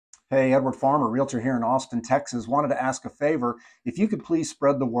Hey, Edward Farmer, realtor here in Austin, Texas. Wanted to ask a favor. If you could please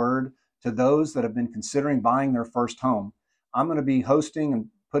spread the word to those that have been considering buying their first home. I'm going to be hosting and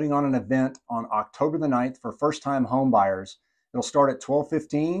putting on an event on October the 9th for first-time home buyers. It'll start at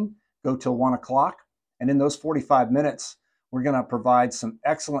 12:15, go till 1 o'clock. And in those 45 minutes, we're going to provide some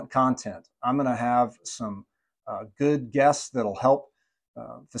excellent content. I'm going to have some good guests that'll help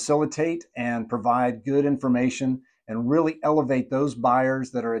facilitate and provide good information and really elevate those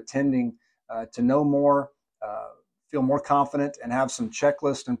buyers that are attending to know more, uh, feel more confident, and have some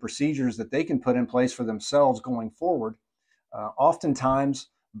checklists and procedures that they can put in place for themselves going forward.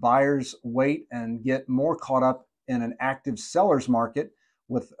 Oftentimes, buyers wait and get more caught up in an active seller's market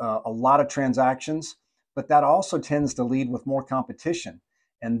with a lot of transactions, but that also tends to lead with more competition.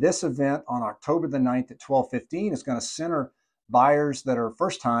 And this event on October the 9th at 12:15 is going to center buyers that are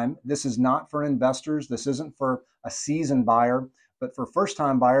first time. This is not for investors. This isn't for a seasoned buyer, but for first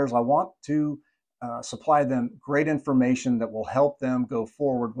time buyers, I want to supply them great information that will help them go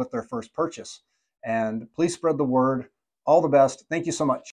forward with their first purchase. And please spread the word. All the best. Thank you so much.